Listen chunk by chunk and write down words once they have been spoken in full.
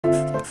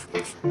Welcome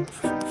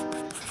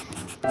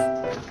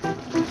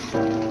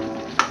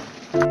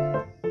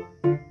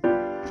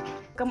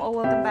or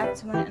welcome back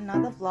to my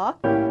another vlog.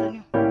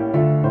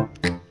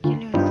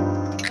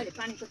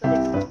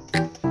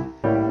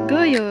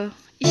 Go yo,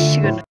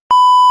 ishigana.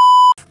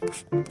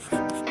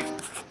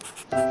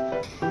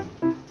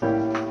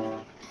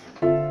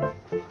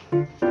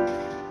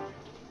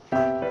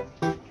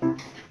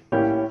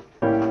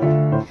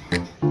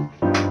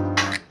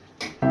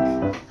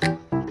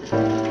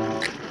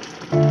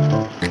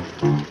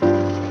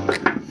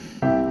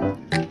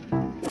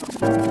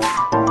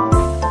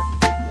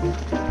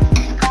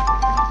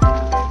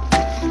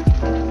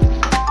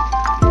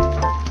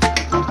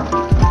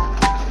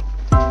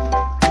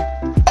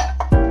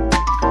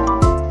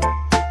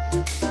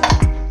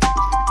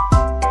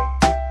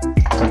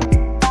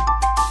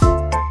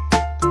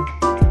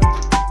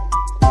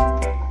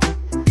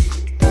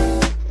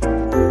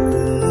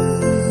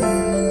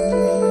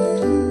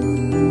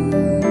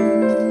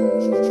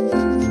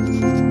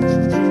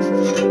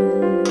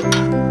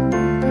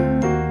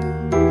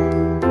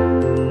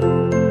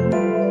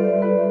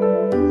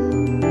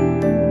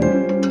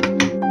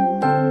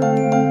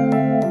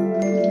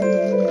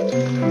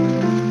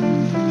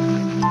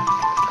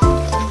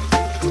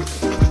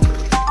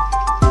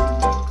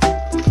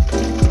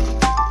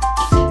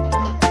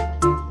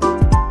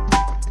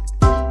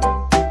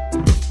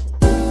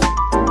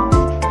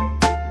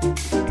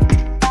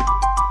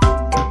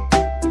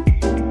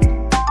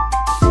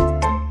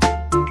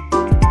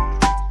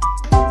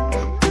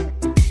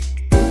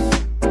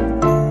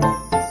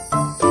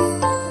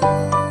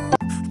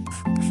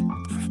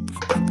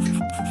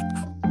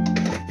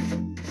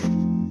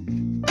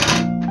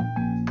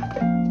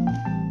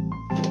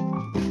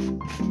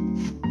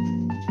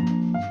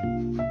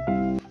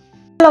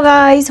 Hello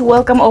guys,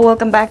 welcome or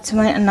welcome back to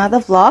my another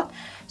vlog.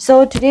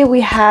 So today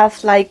we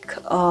have like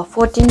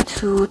 14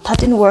 to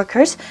 13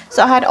 workers.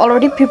 So I had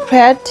already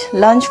prepared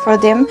lunch for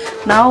them.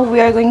 Now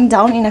we are going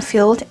down in a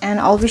field and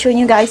I'll be showing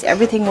you guys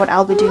everything what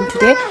I'll be doing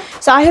today.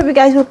 So I hope you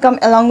guys will come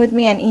along with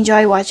me and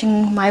enjoy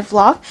watching my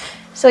vlog.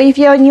 So if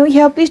you are new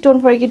here, please don't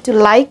forget to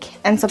like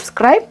and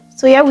subscribe.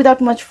 So yeah, without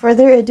much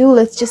further ado,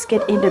 let's just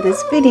get into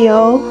this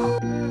video.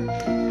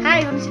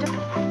 Hi,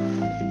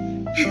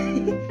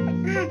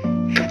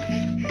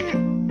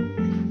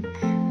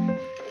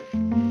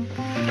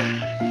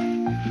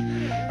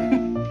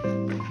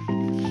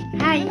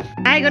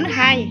 Hi, gonna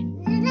hi.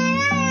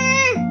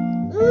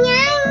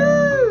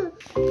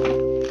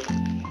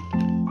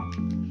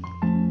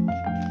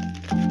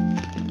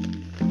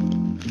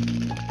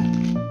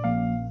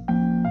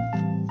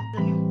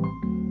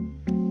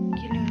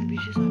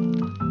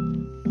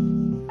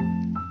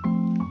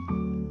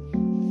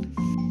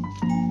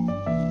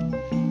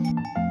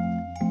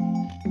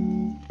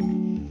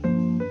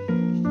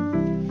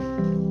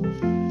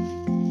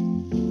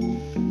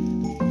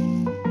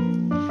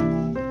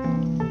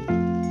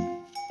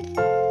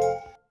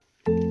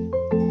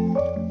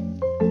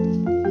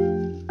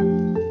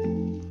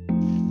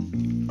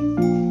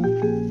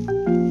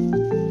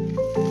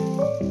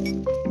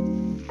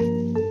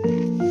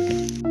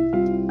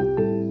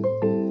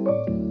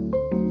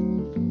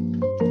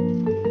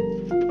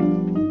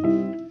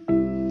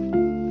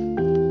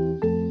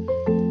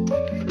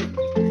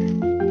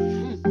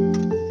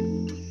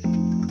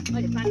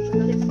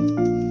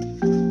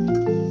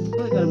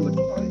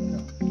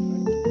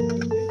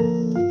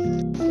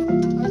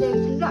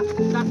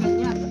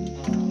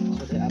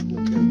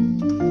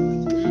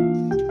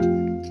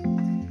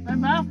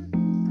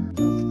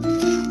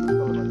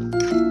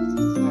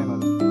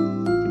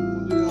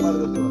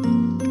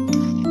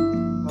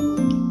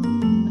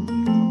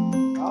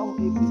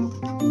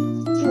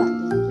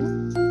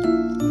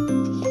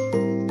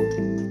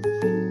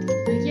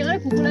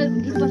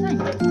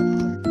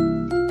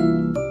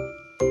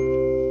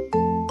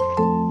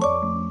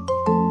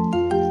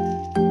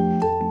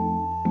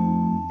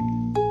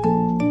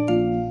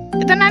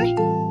 Ito nani?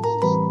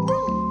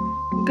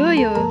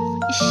 Goyo,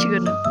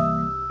 ishigana.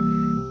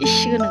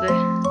 Ishigana go.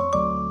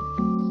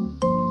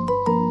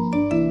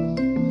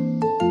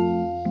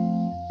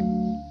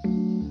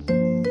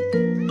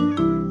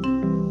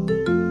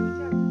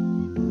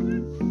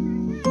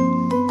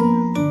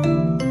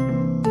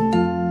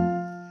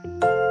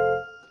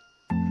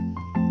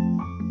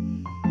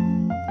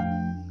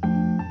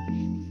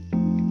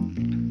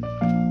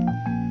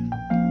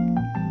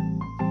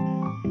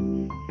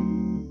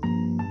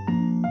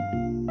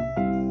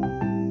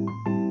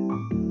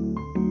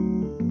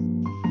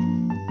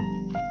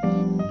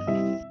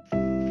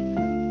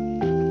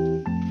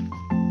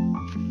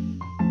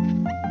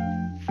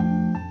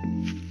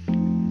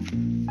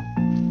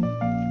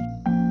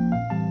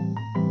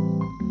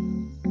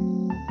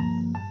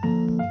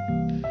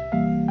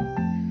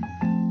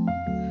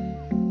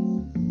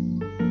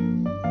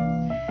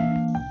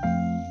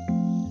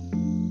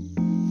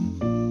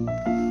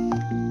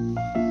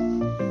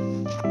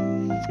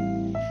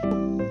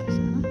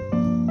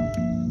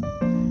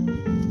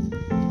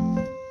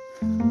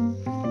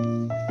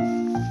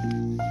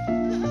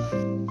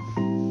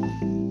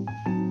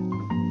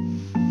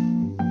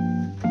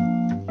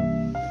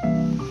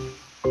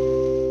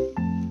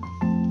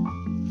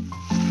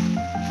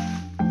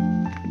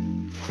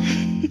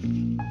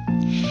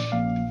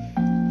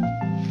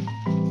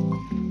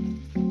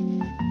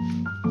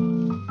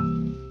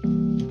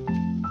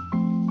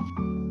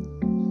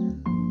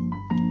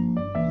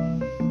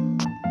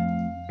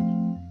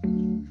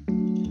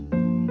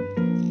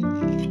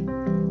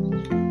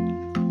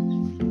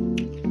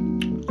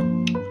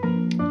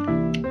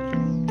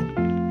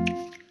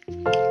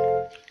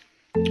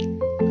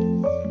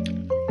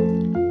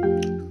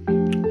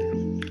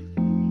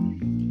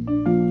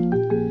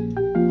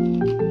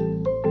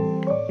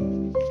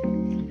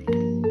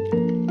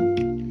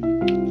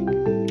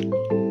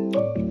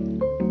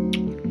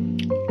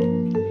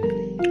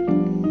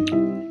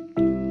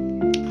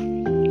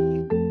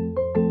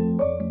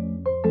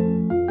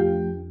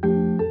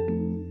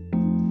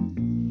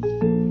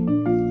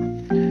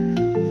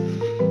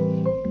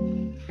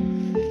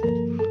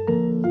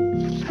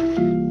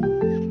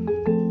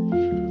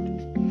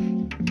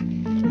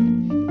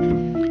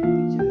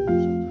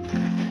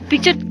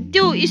 Picture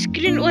त्यो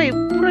screen ओए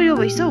पुरो यो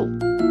भइसौ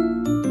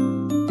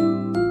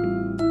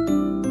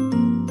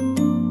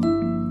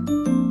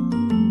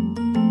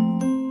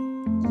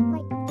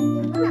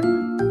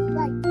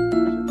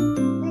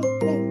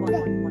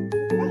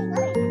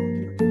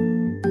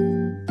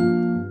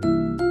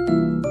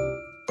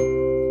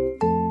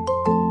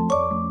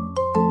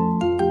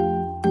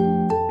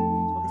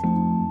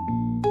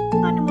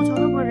अनि म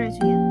छक्क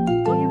परिरहेछु यहाँ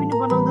अघि पनि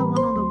बनाउँदा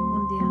बनाउँदा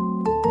फोन दिया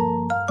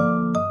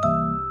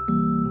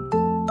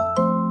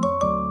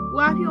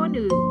वाफी हो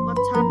नि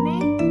पछार्ने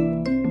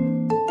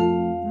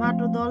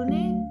माटो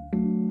दल्ने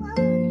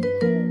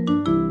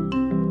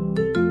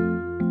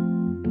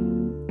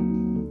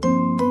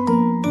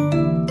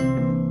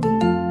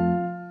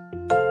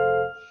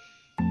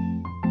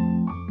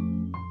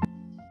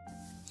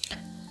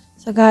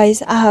So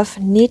guys, I have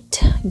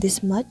knit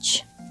this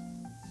much.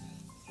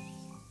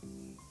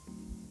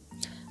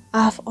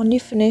 I have only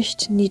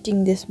finished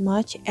knitting this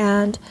much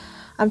and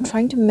I'm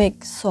trying to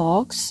make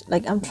socks.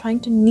 Like I'm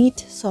trying to knit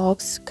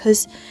socks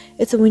because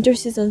it's a winter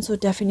season, so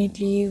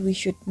definitely we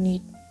should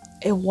need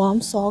a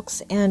warm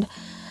socks, and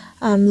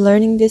I'm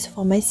learning this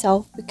for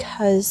myself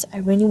because I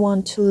really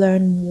want to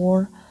learn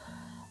more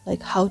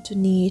like how to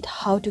knit,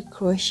 how to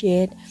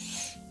crochet.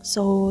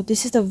 So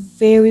this is the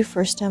very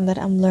first time that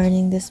I'm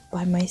learning this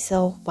by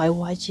myself by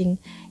watching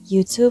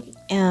YouTube,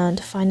 and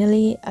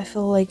finally I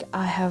feel like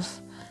I have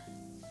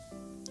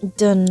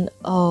done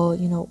a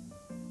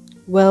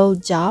well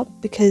job,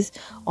 because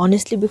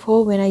honestly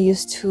before when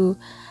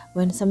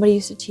somebody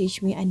used to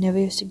teach me, I never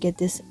used to get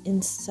this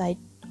inside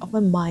of my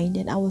mind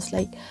and I was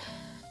like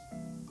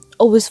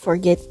always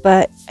forget.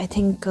 But I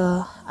think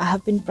I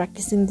have been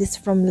practicing this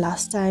from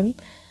last time.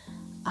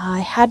 I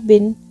have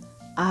been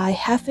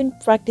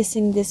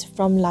practicing this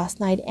from last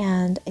night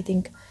and I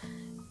think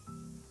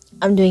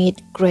I'm doing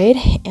it great,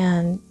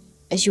 and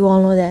as you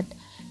all know that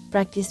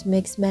practice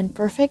makes man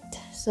perfect.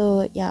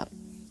 So yeah,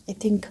 I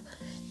think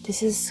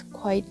this is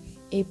quite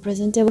a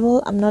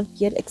presentable. I'm not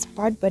yet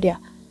expert, but yeah,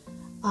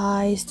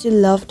 I still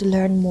love to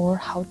learn more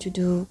how to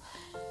do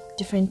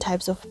different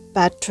types of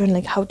pattern,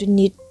 like how to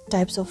knit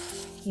types of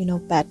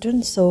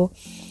patterns. So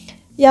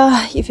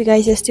yeah, if you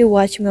guys are still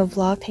watching my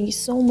vlog, thank you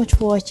so much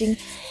for watching,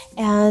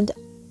 and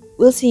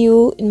we'll see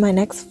you in my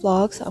next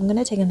vlog. So I'm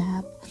gonna take a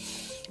nap,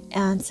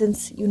 and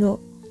since you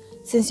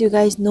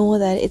guys know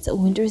that it's a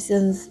winter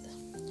season,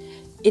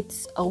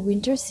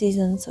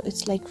 so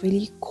it's like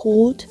really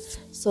cold.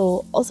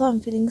 So also I'm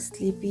feeling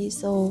sleepy,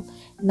 so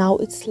now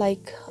it's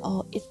like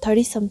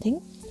 8:30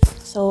 something,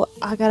 so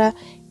I gotta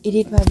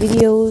edit my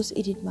videos,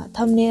 edit my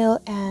thumbnail,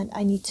 and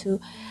I need to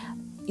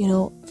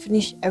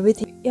finish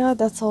everything. Yeah,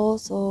 that's all.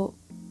 So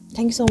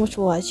thank you so much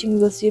for watching.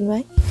 We'll see you in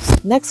my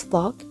next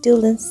vlog.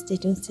 Till then, stay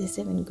tuned, stay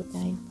safe, and good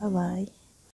night. Bye bye.